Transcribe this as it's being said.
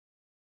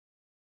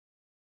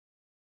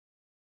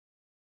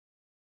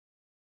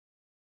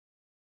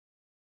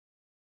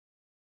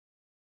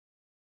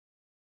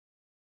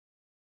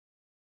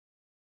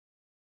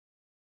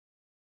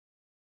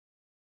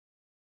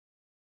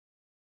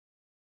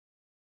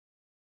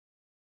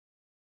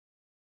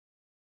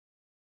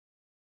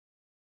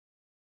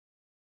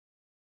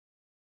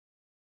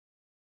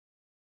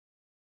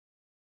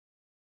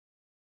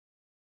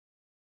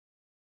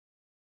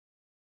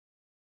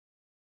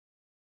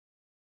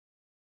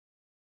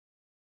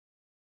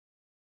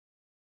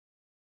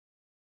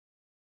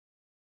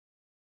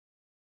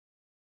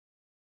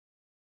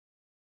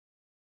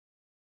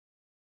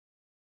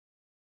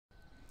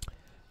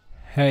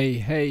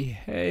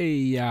Hey,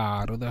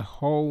 yeah, to the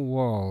whole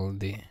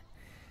world.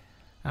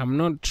 I'm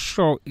not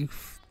sure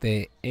if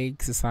the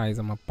exercise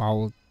I'm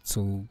about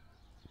to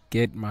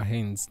get my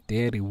hands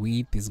dirty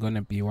with is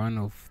gonna be one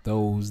of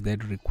those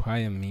that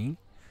require me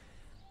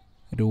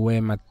to wear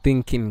my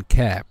thinking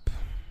cap.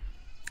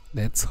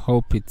 Let's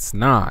hope it's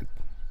not,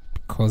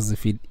 because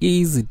if it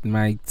is, it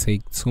might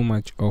take too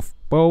much of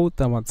both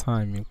our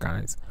time, you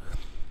guys.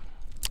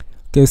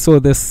 Okay, so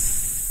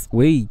this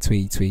wait.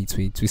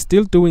 We're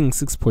still doing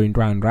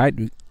 6.1,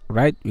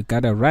 right? We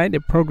gotta write a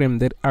program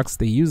that asks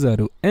the user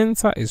to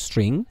enter a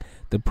string.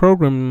 The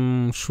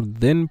program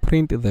should then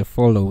print the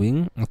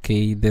following.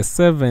 Okay, the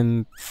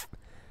seventh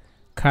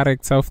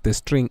character of the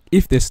string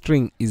if the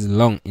string is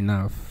long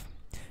enough,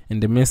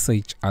 and the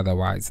message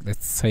otherwise.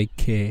 Let's take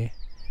care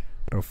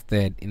of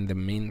that in the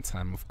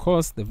meantime. Of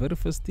course, the very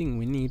first thing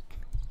we need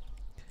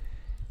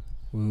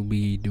will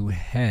be to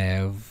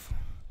have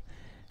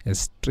a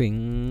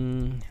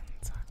string.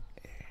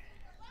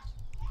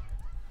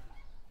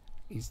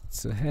 Is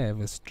to have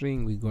a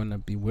string we're gonna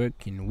be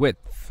working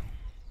with.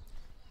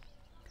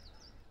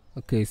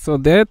 Okay, so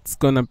that's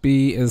gonna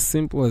be as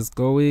simple as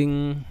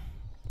going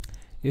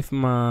if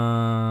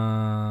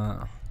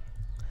the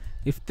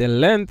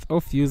length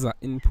of user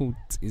input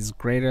is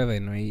greater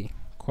than or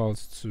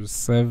equals to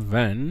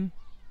 7.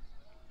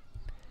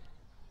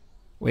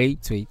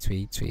 Wait.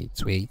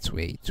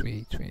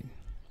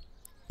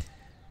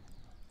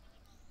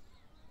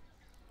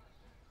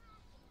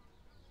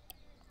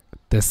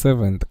 The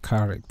seventh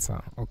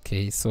character.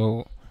 Okay,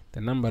 so the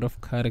number of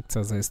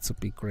characters has to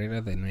be greater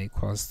than or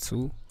equals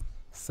to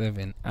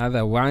 7.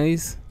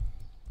 Otherwise,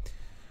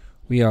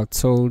 we are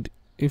told,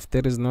 if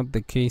that is not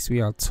the case,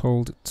 we are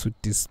told to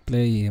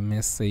display a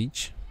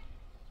message.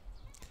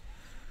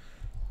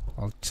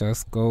 I'll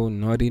just go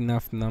not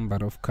enough number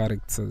of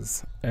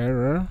characters.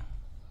 Error.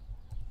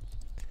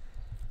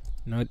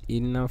 Not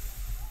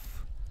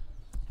enough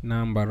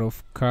number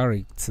of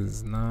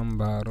characters.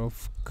 Number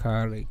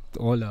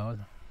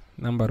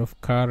of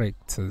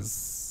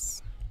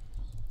characters.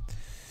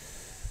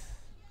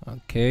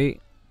 Okay,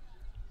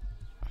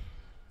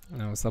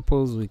 now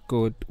suppose we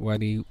could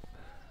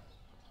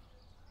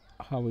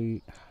how are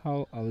we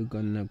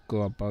gonna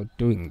go about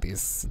doing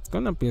this? It's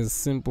gonna be as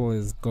simple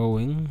as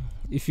going,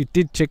 if you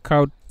did check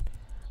out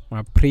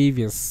my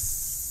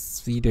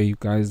previous video, you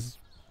guys,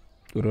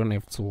 you don't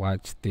have to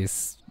watch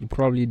this, you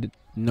probably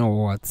know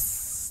what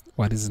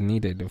is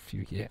needed of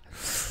you here.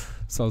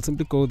 So I'll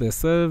simply go the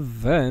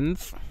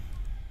seventh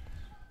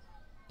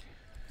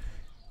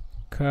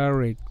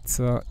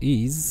character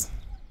is,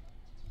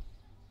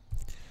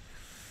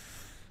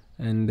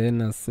 and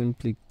then I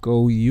simply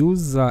go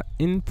user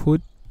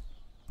input.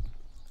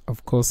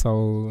 Of course, I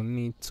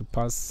need to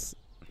pass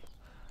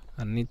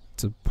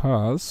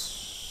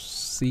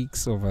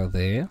 6 over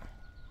there,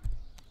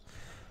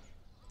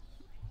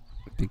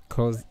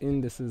 because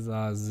indices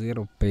are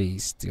 0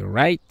 based,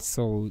 right?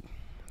 So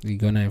we're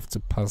gonna have to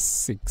pass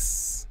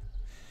 6.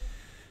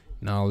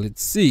 Now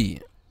let's see.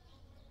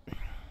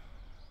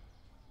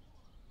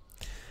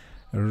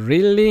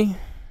 Really?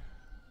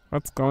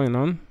 What's going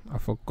on? I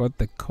forgot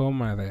the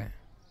comma there.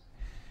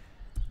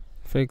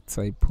 In fact,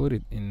 I put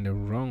it in the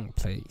wrong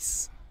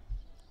place.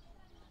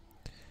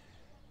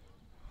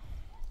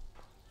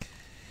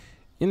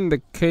 In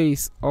the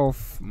case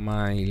of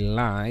my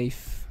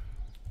life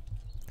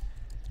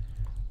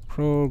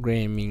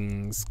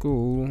programming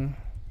school,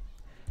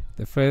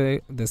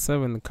 the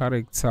seventh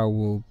character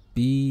will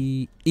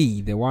be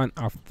E, the one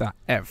after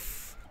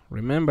F.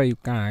 Remember, you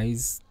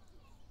guys,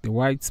 the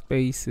white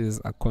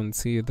spaces are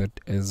considered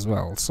as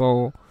well.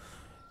 So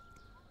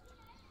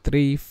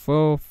 3,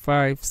 4,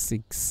 5,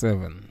 6,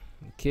 7.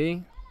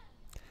 Okay,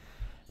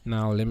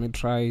 now let me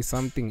try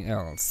something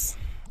else.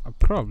 I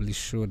probably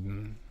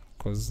shouldn't,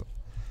 because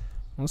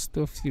most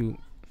of you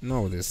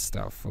know this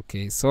stuff.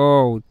 Okay,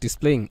 so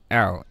displaying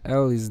L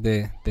is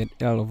that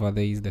L over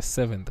there is the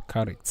seventh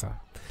character.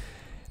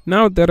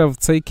 Now that I've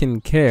taken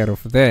care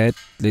of that,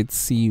 let's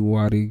see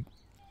what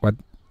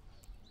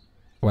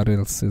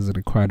else is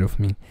required of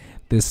me.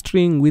 The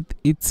string with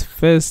its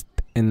first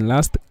and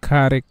last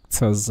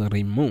characters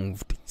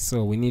removed,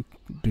 so we need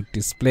to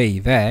display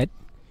that.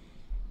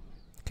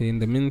 Okay, in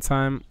the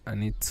meantime, I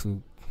need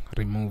to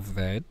remove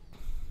that.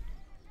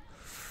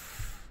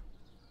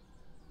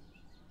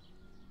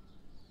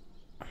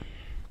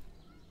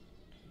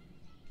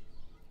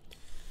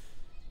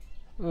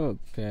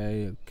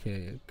 Okay.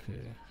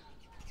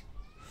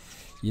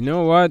 You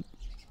know what?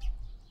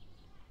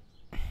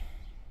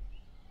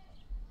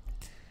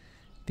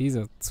 These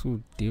are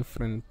two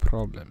different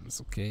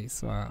problems. Okay,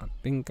 so I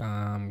think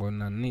I'm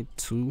gonna need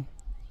to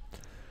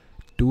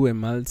do a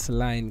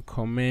multi-line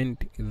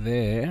comment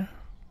there.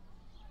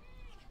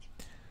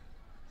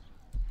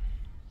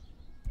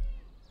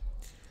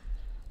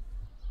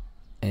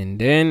 And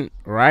then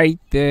right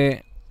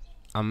there,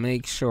 I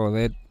make sure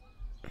that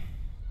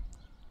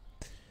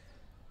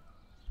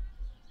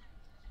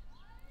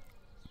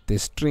the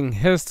string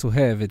has to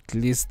have at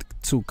least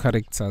 2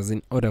 characters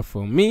in order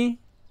for me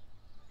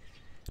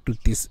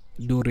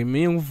to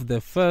remove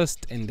the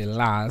first and the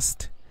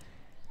last,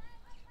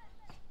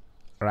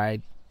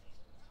 right?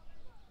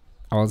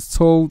 I was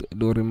told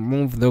to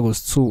remove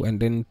those two and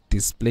then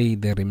display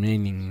the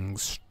remaining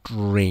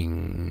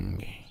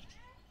string.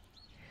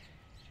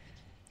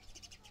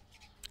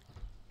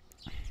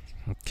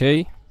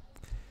 Okay,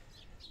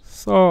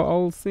 so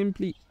I'll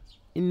simply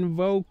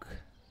invoke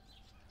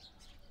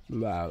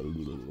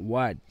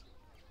what?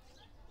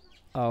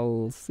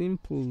 I'll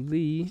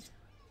simply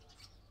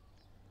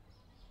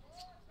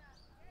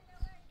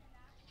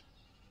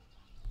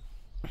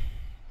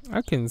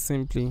I can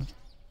simply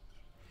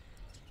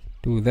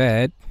do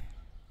that.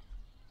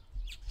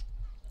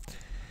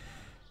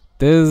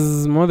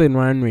 There's more than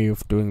one way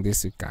of doing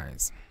this, you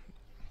guys,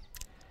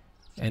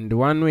 and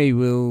one way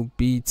will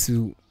be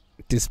to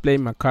display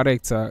my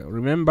character.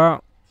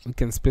 Remember, we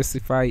can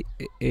specify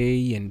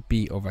A and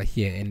B over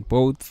here, and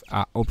both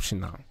are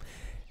optional.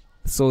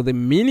 So the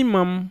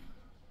minimum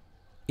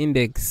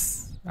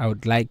index I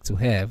would like to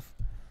have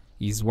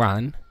is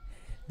 1.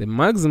 The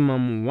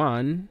maximum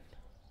one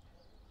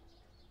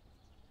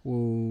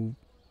will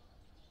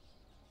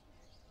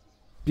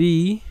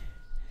be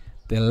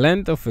the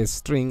length of a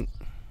string.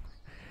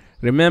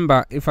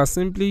 Remember, if I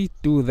simply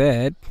do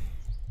that,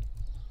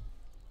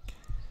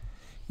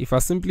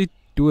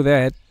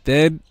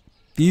 then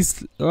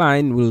this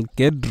line will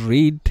get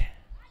rid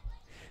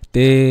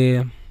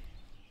the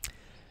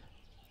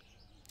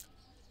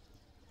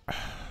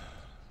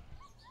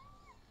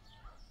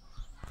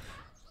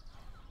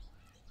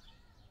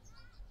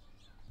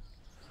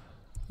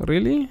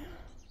really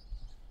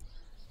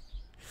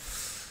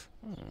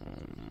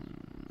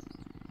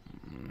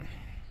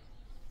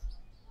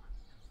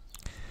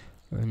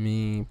let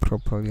me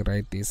properly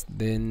write this.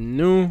 The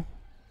new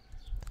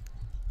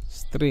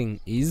string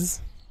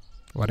is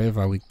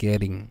whatever we're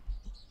getting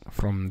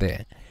from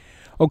there.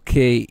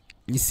 Okay,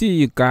 you see,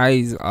 you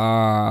guys,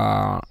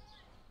 that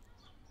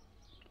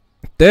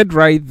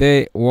right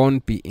there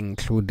won't be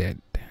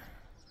included.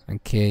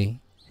 Okay,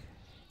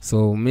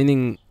 so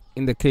meaning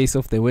in the case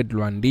of the word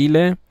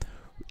Lwandile,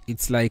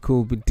 it's like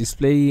we'll be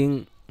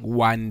displaying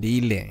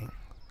Wandile,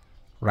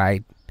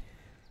 right?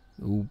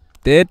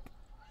 That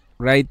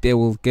right there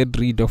will get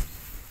rid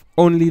of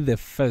only the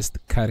first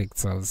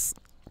character.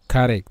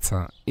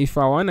 If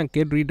I want to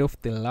get rid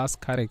of the last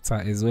character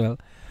as well,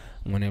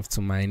 I'm gonna have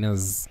to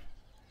minus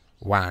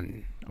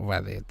 1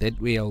 over there.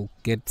 That way I'll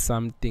get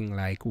something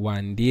like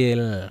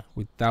Wandile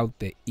without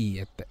the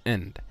E at the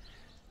end.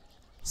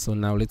 So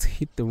now let's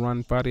hit the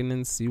run button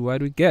and see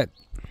what we get.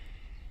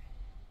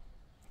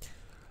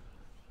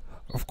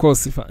 Of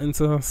course, if I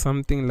enter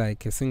something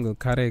like a single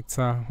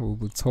character, we'll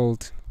be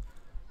told,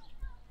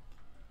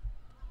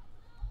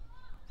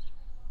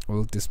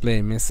 we'll display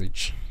a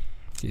message.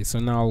 Okay, so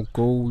now I'll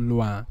go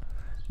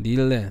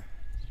Lwandile.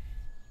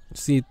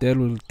 See, that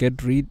will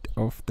get rid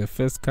of the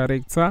first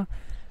character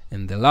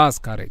and the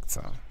last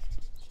character.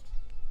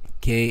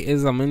 Okay,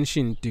 as I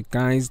mentioned, you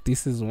guys,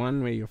 this is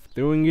one way of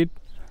doing it.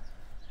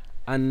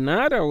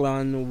 Another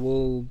one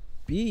will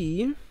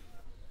be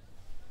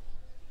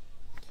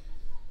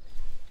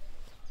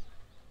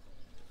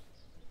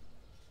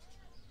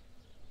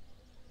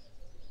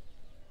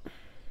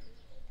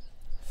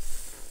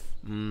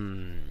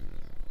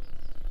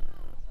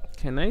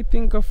can I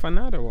think of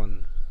another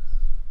one?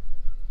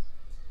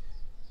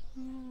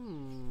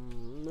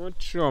 I'm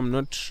not sure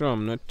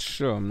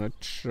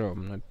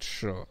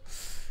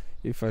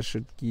if I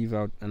should give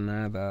out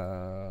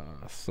another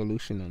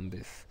solution on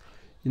this.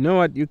 You know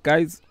what, you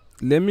guys,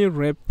 let me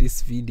wrap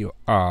this video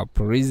up.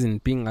 Reason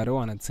being, I don't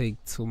want to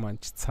take too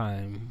much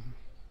time,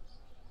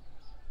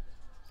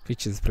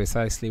 which is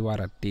precisely what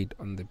I did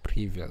on the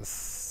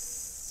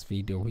previous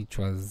video, which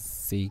was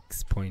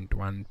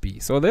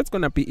 6.1b. So that's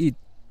gonna be it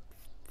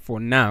for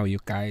now, you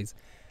guys.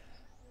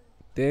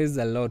 There's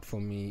a lot for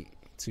me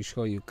to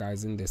show you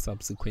guys in the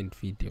subsequent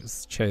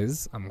videos.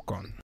 Cheers, I'm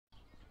gone.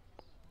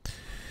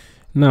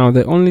 Now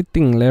the only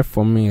thing left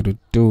for me to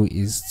do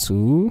is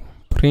to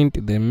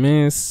print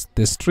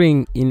the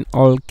string in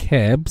all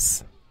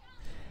caps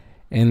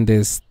and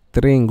the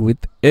string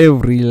with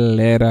every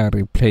letter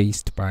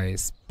replaced by a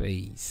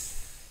space.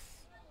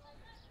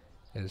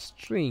 A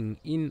string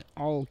in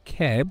all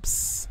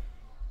caps.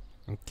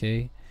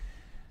 Okay,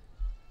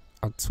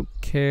 I took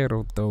care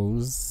of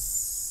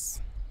those.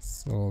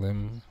 So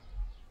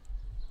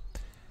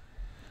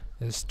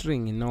a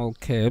string in all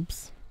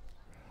caps.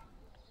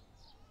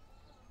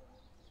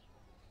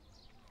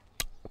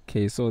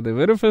 Okay, so the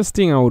very first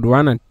thing I would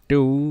want to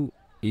do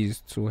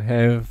is to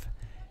have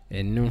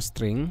a new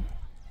string.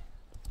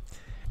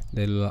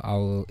 Then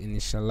I'll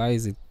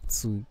initialize it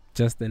to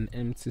just an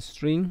empty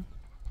string.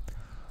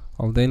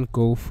 I'll then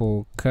go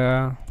for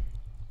character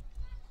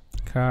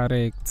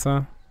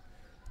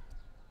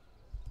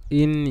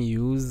in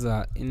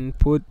user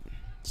input.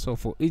 So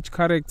for each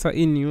character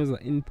in user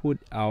input,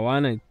 I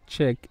want to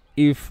check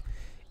if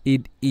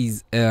it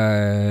is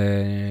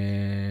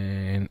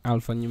an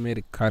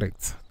alphanumeric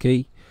character.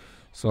 Okay,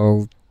 so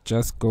I'll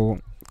just go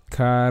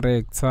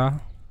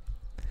character.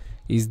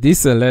 Is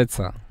this a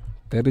letter?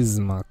 That is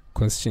my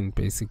question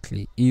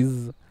basically.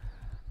 Is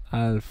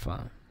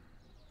alpha,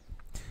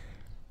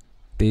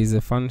 there's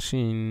a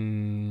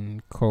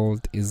function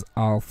called is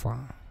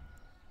alpha,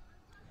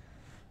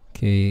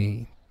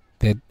 okay,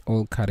 that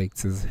all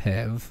characters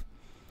have.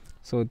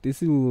 So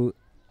this will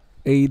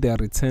either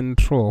return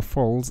true or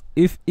false.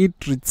 If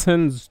it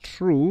returns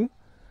true,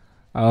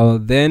 I'll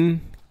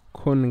then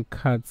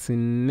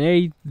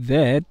concatenate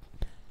that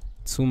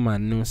to my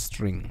new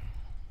string.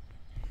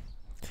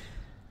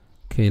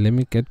 Okay, let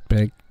me get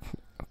back.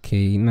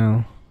 Okay,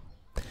 now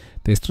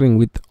the string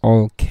with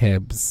all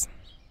caps.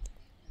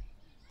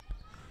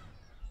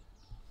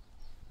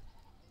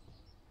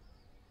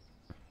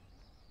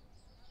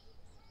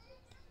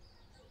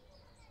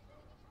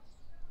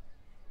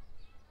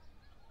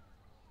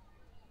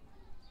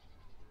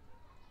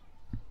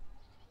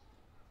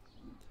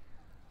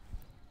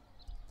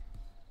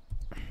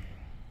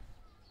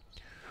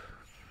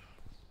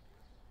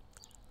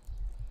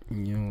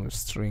 New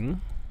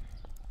string.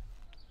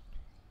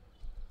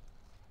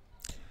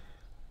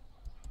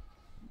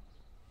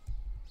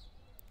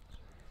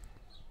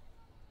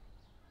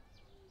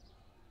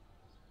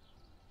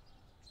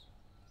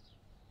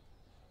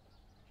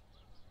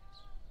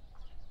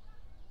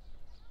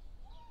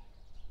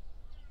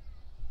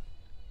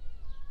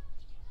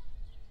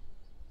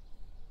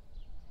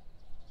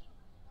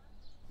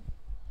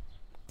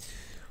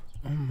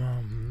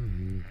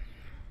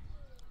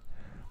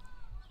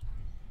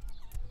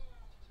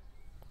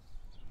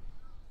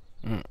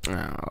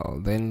 I'll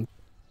then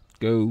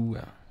go.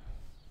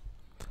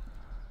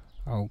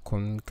 I'll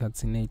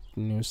concatenate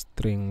new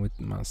string with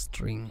my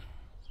string.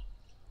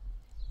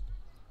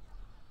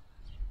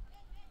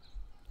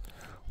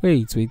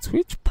 Wait,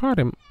 which part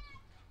am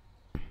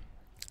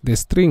the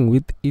string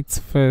with its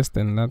first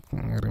and that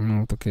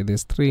removed? Okay, the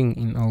string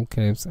in all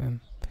caps and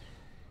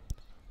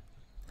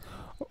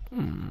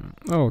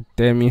oh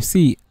damn, you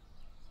see,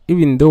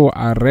 even though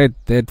I read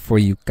that for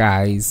you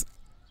guys,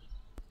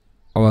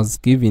 I was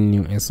giving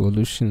you a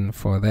solution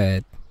for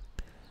that.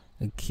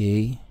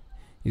 Okay,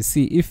 you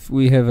see, if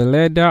we have a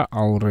ladder,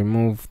 I'll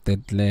remove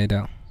that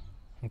ladder.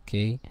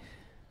 Okay,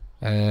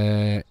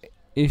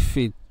 if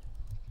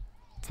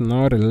it's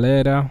not a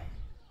ladder,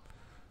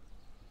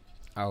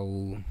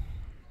 I'll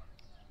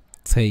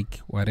take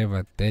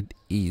whatever that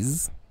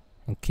is.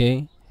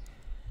 Okay,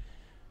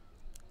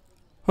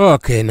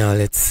 now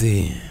let's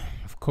see.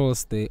 Of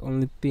course, the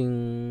only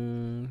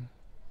thing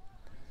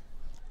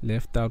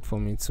left out for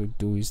me to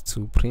do is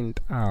to print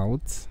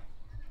out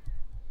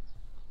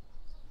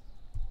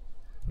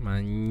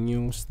my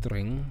new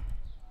string.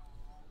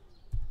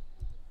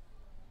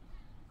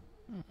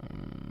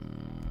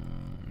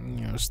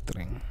 New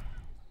string.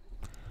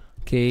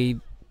 Okay,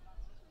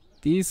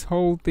 this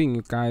whole thing,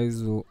 you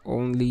guys, will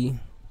only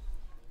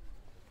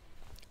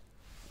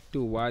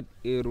do what?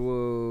 It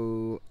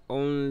will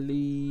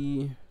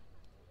only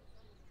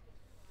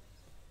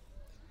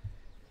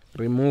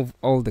remove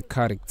all the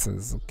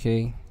characters.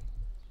 Okay,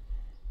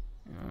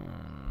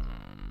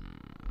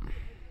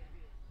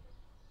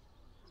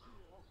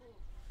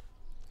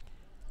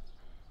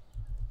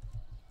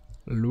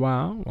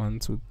 Lwa 1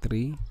 2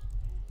 3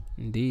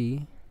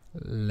 D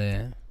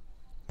le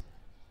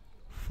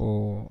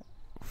 4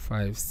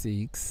 5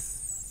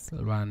 6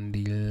 1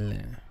 D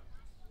le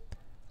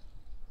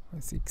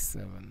 6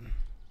 7.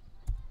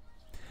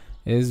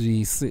 As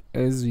we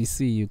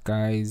see, you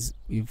guys,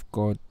 we've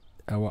got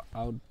our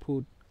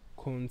output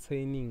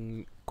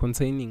containing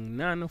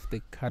none of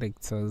the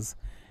characters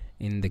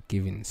in the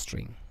given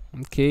string.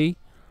 Okay,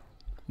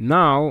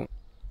 now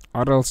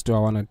what else do I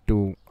want to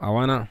do? I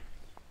wanna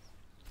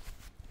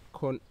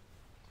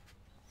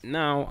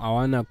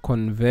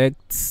convert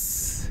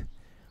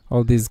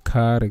all these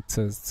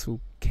characters to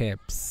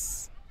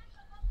caps.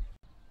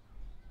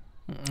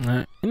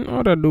 In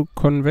order to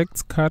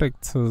convert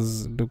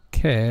characters to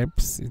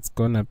caps, it's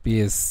gonna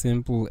be as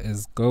simple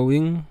as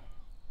going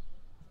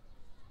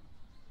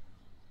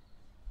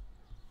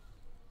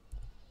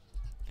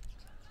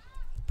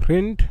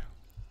print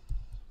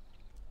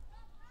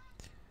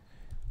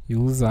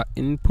user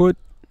input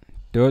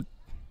dot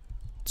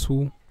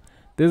to.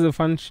 There's a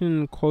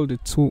function called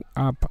to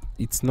upper.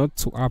 It's not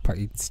to upper,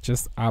 it's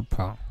just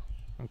upper.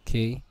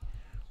 Okay,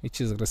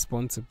 which is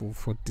responsible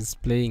for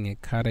displaying a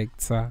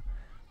character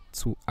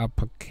to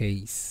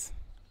uppercase,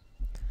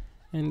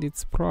 and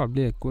it's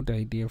probably a good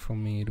idea for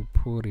me to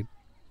put it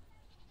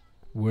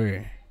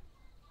where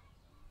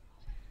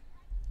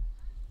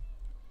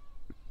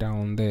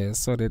down there,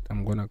 so that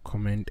I'm gonna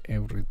comment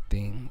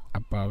everything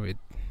about it.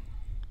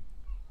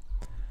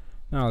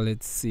 Now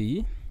let's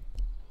see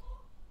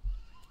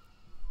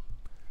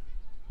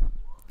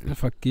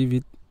if I give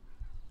it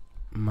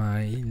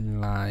my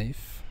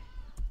life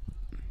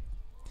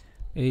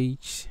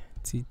https.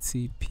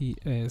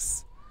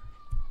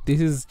 This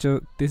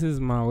is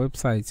my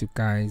website, you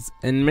guys,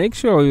 and make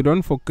sure you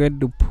don't forget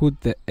to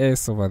put the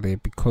S over there,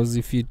 because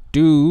if you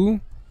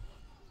do,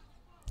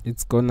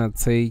 it's gonna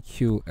take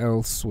you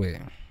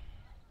elsewhere.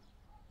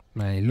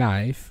 My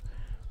life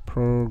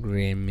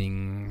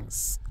programming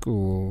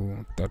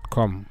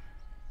school.com.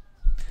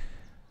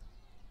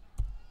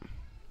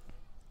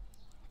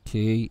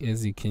 Okay,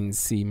 as you can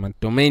see, my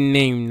domain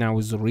name now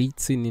is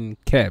written in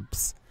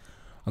caps.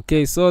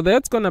 Okay, so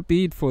that's gonna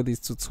be it for this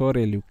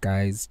tutorial, you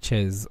guys.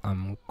 Cheers,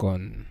 I'm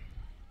gone.